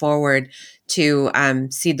step forward to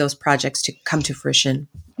see those projects to come to fruition?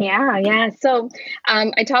 Yeah. So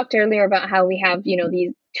I talked earlier about how we have,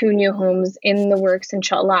 these 2 new homes in the works.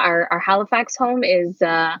 Inshallah, our Halifax home is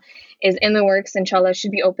in the works. Inshallah,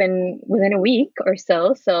 should be open within a week or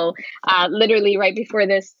so. So literally right before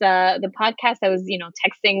this, the podcast, I was,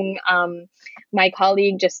 texting my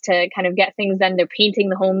colleague just to kind of get things done. They're painting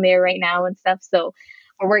the home there right now and stuff. So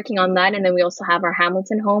we're working on that. And then we also have our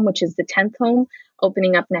Hamilton home, which is the 10th home,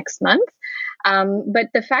 opening up next month. But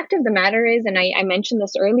the fact of the matter is, and I mentioned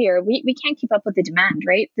this earlier, we can't keep up with the demand,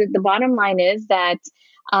 right? The bottom line is that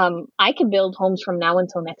I can build homes from now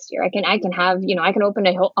until next year. I can have, I can open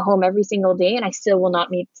a home every single day and I still will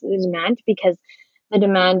not meet the demand because the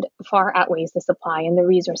demand far outweighs the supply and the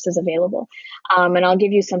resources available. And I'll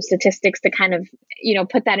give you some statistics to kind of,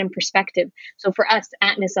 put that in perspective. So for us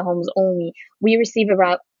at Nisa Homes only, we receive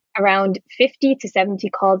around 50 to 70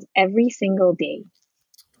 calls every single day.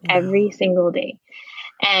 Wow. Every single day.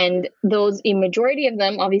 And a majority of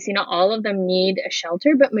them, obviously not all of them need a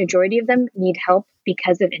shelter, but majority of them need help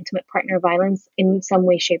because of intimate partner violence in some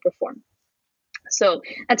way, shape, or form. So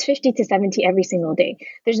that's 50 to 70 every single day.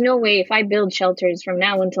 There's no way if I build shelters from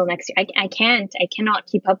now until next year, I cannot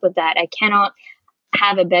keep up with that. I cannot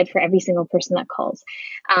have a bed for every single person that calls.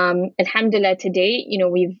 Alhamdulillah, today,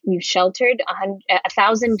 we've sheltered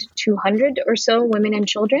 1,200 or so women and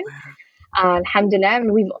children. Alhamdulillah,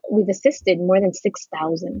 and we've assisted more than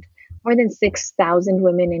 6,000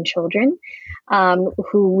 women and children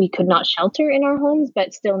who we could not shelter in our homes,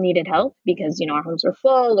 but still needed help because, our homes were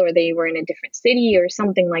full or they were in a different city or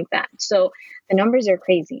something like that. So the numbers are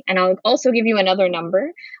crazy. And I'll also give you another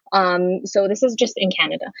number. So this is just in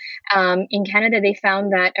Canada. In Canada, they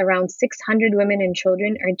found that around 600 women and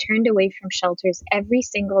children are turned away from shelters every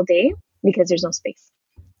single day because there's no space.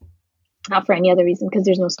 Not for any other reason, because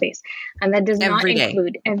there's no space. And that does not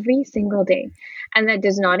include every single day. And that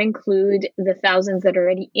does not include the thousands that are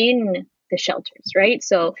already in the shelters, right?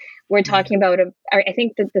 So we're talking about, I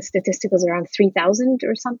think that the statistic was around 3,000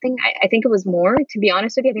 or something. I think it was more, to be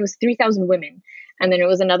honest with you. I think it was 3,000 women. And then it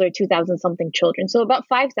was another 2,000 something children. So about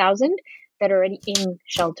 5,000 that are already in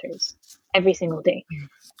shelters every single day.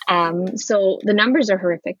 So the numbers are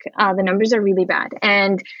horrific. The numbers are really bad.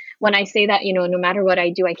 And when I say that, no matter what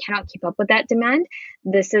I do, I cannot keep up with that demand.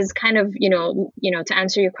 This is kind of, to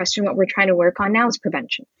answer your question, what we're trying to work on now is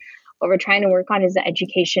prevention. What we're trying to work on is the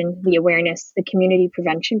education, the awareness, the community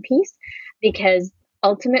prevention piece, because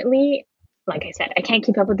ultimately, like I said, I can't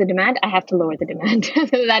keep up with the demand. I have to lower the demand.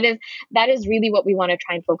 that is really what we want to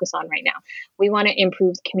try and focus on right now. We want to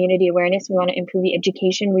improve community awareness. We want to improve the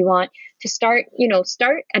education. We want to start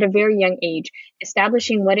at a very young age,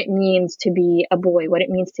 establishing what it means to be a boy, what it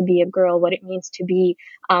means to be a girl, what it means to be,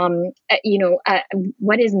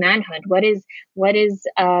 what is manhood? What is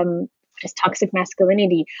toxic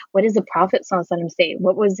masculinity? What does the Prophet ﷺ say?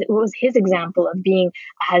 What was his example of being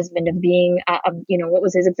a husband, of being, what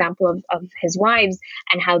was his example of his wives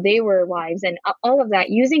and how they were wives, and all of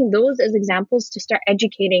that, using those as examples to start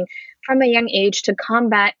educating from a young age to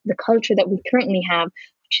combat the culture that we currently have,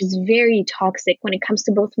 which is very toxic when it comes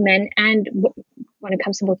to both men and when it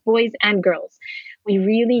comes to both boys and girls. We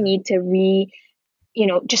really need to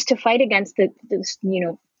just to fight against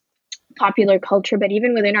popular culture, but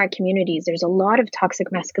even within our communities, there's a lot of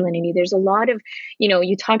toxic masculinity. There's a lot of,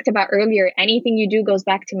 you talked about earlier, anything you do goes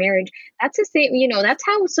back to marriage. That's the same, that's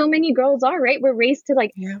how so many girls are, right? We're raised to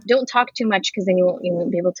don't talk too much because then you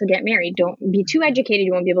won't be able to get married. Don't be too educated.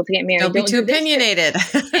 You won't be able to get married. Don't be too opinionated.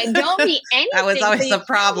 And don't be anything. That was always the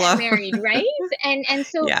problem. Get married, right? And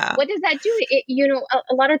so what does that do?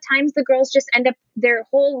 A lot of times the girls just end up, their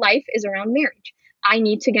whole life is around marriage. I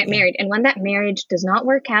need to get married. And when that marriage does not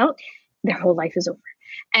work out, their whole life is over.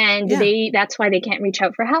 And that's why they can't reach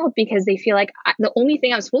out for help, because they feel like the only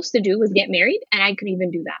thing I was supposed to do was get married, and I couldn't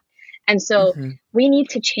even do that. And so we need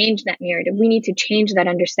to change that narrative. We need to change that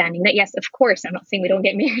understanding that, yes, of course, I'm not saying we don't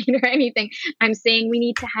get married or anything. I'm saying we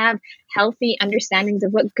need to have healthy understandings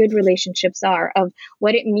of what good relationships are, of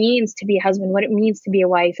what it means to be a husband, what it means to be a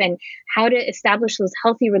wife, and how to establish those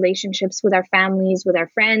healthy relationships with our families, with our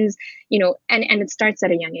friends, and it starts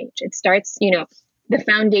at a young age. It starts, the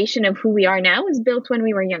foundation of who we are now is built when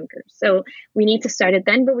we were younger. So we need to start it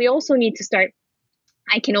then, but we also need to start.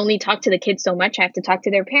 I can only talk to the kids so much. I have to talk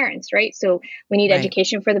to their parents, right? So we need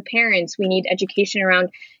education for the parents. We need education around,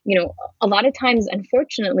 a lot of times,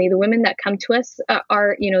 unfortunately, the women that come to us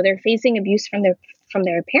are, they're facing abuse from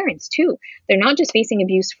their parents too. They're not just facing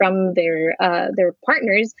abuse from their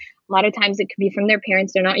partners. A lot of times it could be from their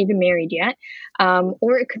parents. They're not even married yet.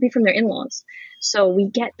 Or it could be from their in-laws. So we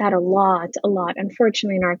get that a lot,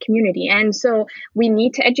 unfortunately, in our community. And so we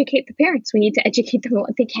need to educate the parents. We need to educate them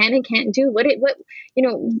what they can and can't do,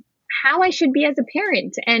 how I should be as a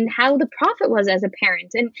parent and how the Prophet was as a parent.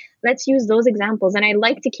 And let's use those examples. And I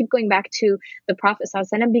like to keep going back to the Prophet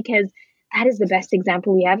ﷺ, because that is the best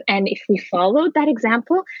example we have. And if we followed that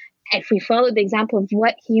example, if we followed the example of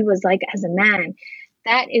what he was like as a man,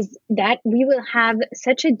 that we will have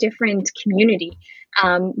such a different community.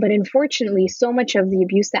 But unfortunately, so much of the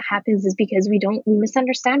abuse that happens is because we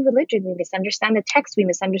misunderstand religion, we misunderstand the text, we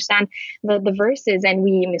misunderstand the verses, and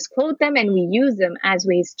we misquote them and we use them as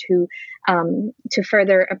ways to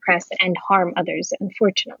further oppress and harm others,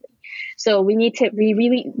 unfortunately. So we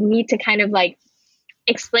really need to kind of like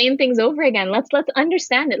explain things over again. Let's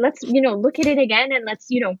understand it. Let's, look at it again, and let's,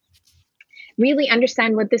 really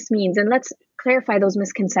understand what this means, and let's clarify those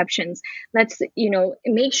misconceptions. Let's,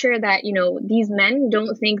 make sure that, these men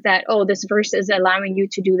don't think that, oh, this verse is allowing you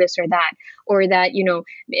to do this or that, or that,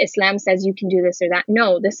 Islam says you can do this or that.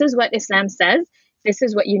 No, this is what Islam says. This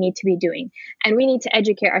is what you need to be doing. And we need to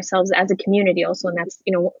educate ourselves as a community also. And that's,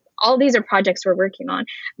 all these are projects we're working on.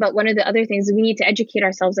 But one of the other things is we need to educate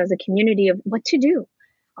ourselves as a community of what to do.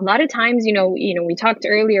 A lot of times, we talked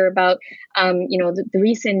earlier about, the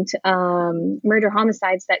recent murder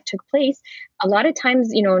homicides that took place. A lot of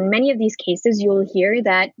times, in many of these cases, you'll hear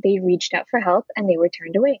that they reached out for help and they were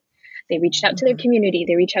turned away. They reached out to their community.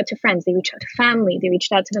 They reached out to friends. They reached out to family. They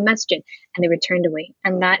reached out to the masjid, and they were turned away.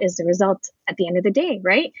 And that is the result at the end of the day,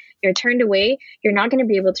 right? You're turned away. You're not going to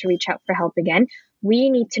be able to reach out for help again.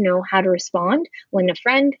 We need to know how to respond when a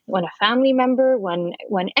friend, when a family member, when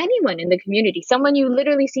anyone in the community, someone you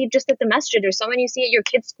literally see just at the masjid or someone you see at your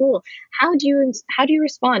kid's school, how do you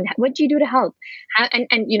respond? What do you do to help?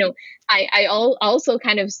 I also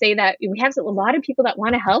kind of say that we have a lot of people that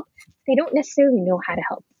want to help. They don't necessarily know how to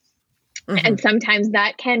help. Mm-hmm. And sometimes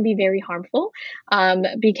that can be very harmful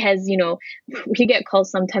because, we get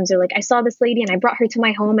calls sometimes. They're like, I saw this lady and I brought her to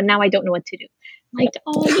my home and now I don't know what to do. I'm like,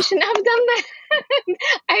 oh, you shouldn't have done that.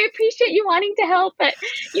 I appreciate you wanting to help, but,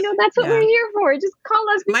 that's what we're here for. Just call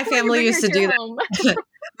us. My family used to do that.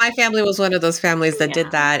 My family was one of those families that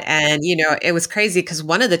did that. And, it was crazy because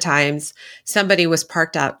one of the times somebody was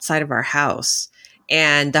parked outside of our house.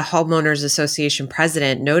 And the homeowners association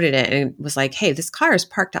president noted it and was like, hey, this car is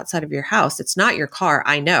parked outside of your house. It's not your car.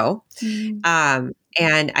 I know. Mm-hmm.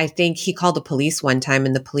 And I think he called the police one time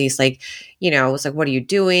and the police was like, what are you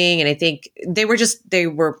doing? And I think they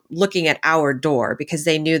were looking at our door because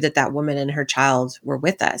they knew that woman and her child were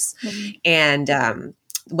with us. Mm-hmm. And,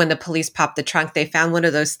 when the police popped the trunk, they found one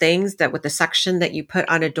of those things that with the suction that you put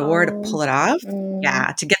on a door to pull it off.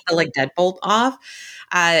 Yeah. To get the deadbolt off.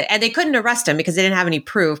 And they couldn't arrest him because they didn't have any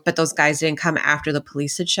proof, but those guys didn't come after the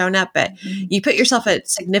police had shown up. But you put yourself at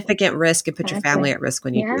significant risk and put your family at risk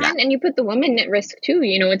when you do that. And you put the woman at risk too.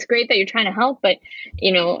 It's great that you're trying to help, but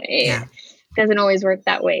it doesn't always work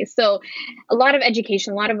that way. So a lot of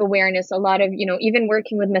education, a lot of awareness, a lot of, even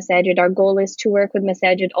working with Masajid. Our goal is to work with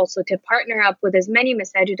Masajid also to partner up with as many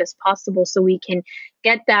Masajid as possible so we can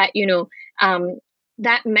get that,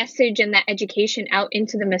 that message and that education out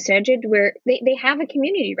into the masajid where they have a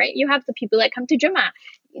community, right? You have the people that come to Jummah.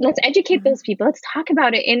 let's educate those people. Let's talk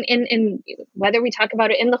about it in whether we talk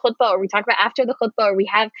about it in the khutbah or we talk about after the khutbah, or we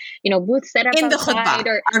have, booths set up in the outside, khutbah.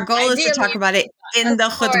 or our goal is to talk about it in the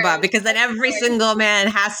khutbah, because then every single man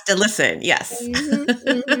has to listen. Yes.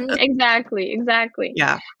 Exactly.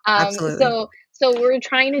 Yeah, absolutely. So we're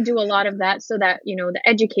trying to do a lot of that so that, the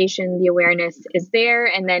education, the awareness is there.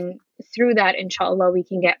 And then through that, inshallah, we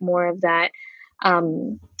can get more of that,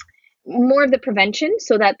 more of the prevention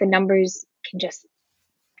so that the numbers can just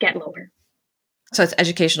get lower. So it's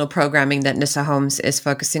educational programming that Nissa Homes is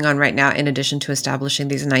focusing on right now, in addition to establishing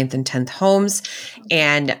these 9th and 10th homes.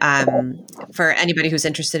 And for anybody who's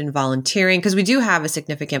interested in volunteering, because we do have a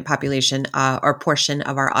significant population or portion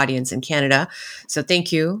of our audience in Canada. So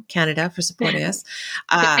thank you, Canada, for supporting us.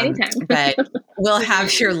 Anytime. But we'll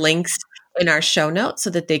have your links in our show notes so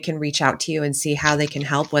that they can reach out to you and see how they can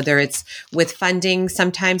help, whether it's with funding.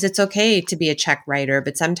 Sometimes it's okay to be a check writer,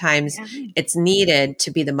 but sometimes it's needed to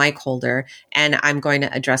be the mic holder. And I'm going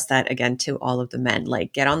to address that again to all of the men,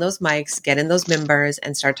 like get on those mics, get in those members,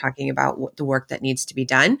 and start talking about the work that needs to be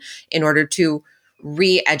done in order to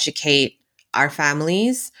re-educate our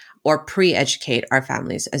families or pre-educate our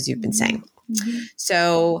families, as you've been saying.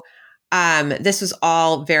 So this was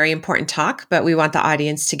all very important talk, but we want the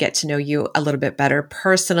audience to get to know you a little bit better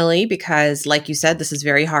personally, because like you said, this is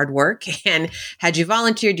very hard work. And had you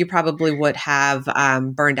volunteered, you probably would have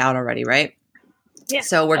burned out already, right? Yeah.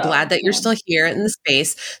 So we're glad that you're still here in the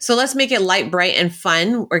space. So let's make it light, bright, and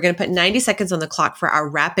fun. We're going to put 90 seconds on the clock for our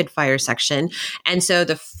rapid fire section. And so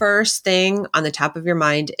the first thing on the top of your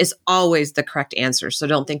mind is always the correct answer. So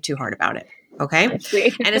don't think too hard about it. Okay. And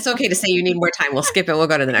it's okay to say you need more time. We'll skip it. We'll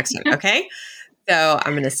go to the next one. Okay. So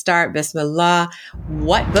I'm going to start. Bismillah.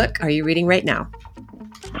 What book are you reading right now?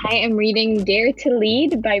 I am reading Dare to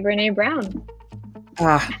Lead by Brené Brown.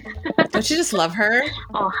 Don't you just love her?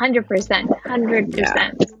 Oh, 100%.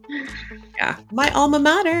 100%. Yeah. My alma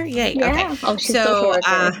mater. Yay. Yeah. Okay. Oh, she's so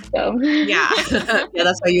yeah. Yeah,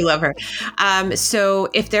 that's why you love her. So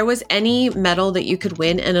if there was any medal that you could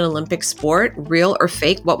win in an Olympic sport, real or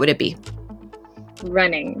fake, what would it be?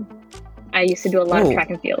 Running. I used to do a lot of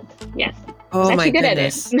track and field. Yes. Oh my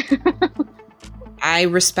goodness. I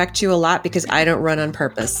respect you a lot because I don't run on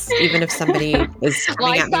purpose, even if somebody is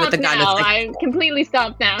coming at me with a gun. I completely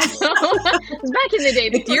stopped now. It was back in the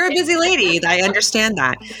day. You're a busy lady. I understand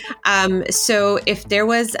that. So if there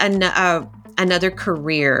was another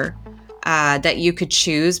career that you could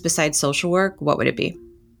choose besides social work, what would it be?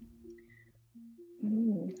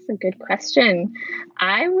 That's a good question.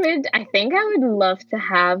 I think I would love to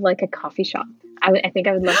have like a coffee shop. I think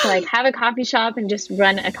I would love to like have a coffee shop and just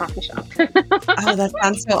run a coffee shop. Oh, that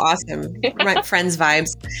sounds so awesome. Right, friends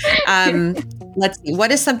vibes. Let's see.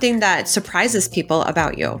 What is something that surprises people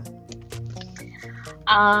about you?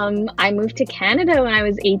 I moved to Canada when I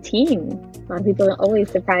was 18. A lot of people are always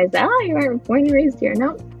surprised. Oh, you weren't born and raised here.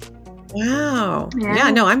 No. Wow. Yeah,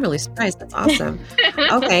 no, I'm really surprised. That's awesome.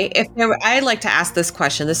 Okay. I'd like to ask this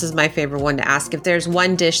question. This is my favorite one to ask. If there's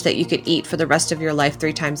one dish that you could eat for the rest of your life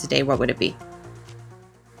 3 times a day, what would it be?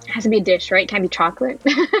 It has to be a dish, right? It can't be chocolate.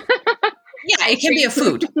 Yeah, it can be a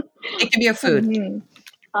food. It can be a food. Mm-hmm.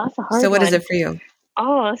 Oh, that's a hard one. So what is it for you?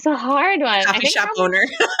 Oh, it's a hard one. Coffee shop owner.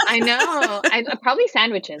 I know. Probably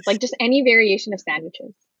sandwiches, like just any variation of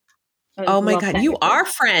sandwiches. Oh my God, sandwiches. You are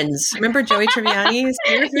friends. Remember Joey Tribbiani's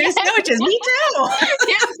favorite sandwiches? Me too.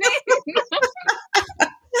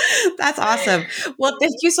 That's awesome. Well,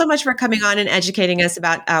 thank you so much for coming on and educating us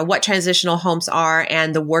about what transitional homes are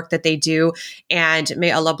and the work that they do. And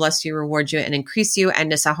may Allah bless you, reward you, and increase you, and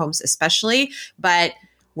Nissa Homes especially. But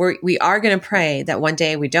we are going to pray that one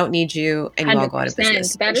day we don't need you and you all go out of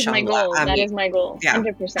business. That is my goal. That is my goal. Yeah.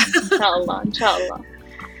 100%. Inshallah. Inshallah.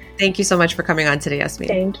 Thank you so much for coming on today, Yasmin.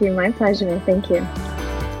 Thank you. My pleasure. Thank you.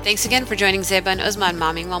 Thanks again for joining Zeba and Uzma on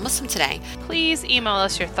Momming While Muslim today. Please email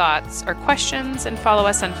us your thoughts or questions and follow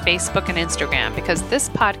us on Facebook and Instagram, because this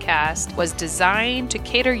podcast was designed to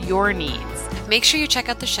cater your needs. Make sure you check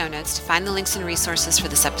out the show notes to find the links and resources for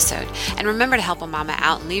this episode. And remember to help a mama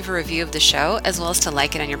out and leave a review of the show, as well as to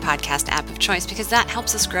like it on your podcast app of choice, because that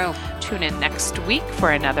helps us grow. Tune in next week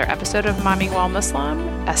for another episode of Momming While Muslim.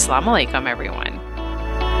 Assalamu alaikum, everyone.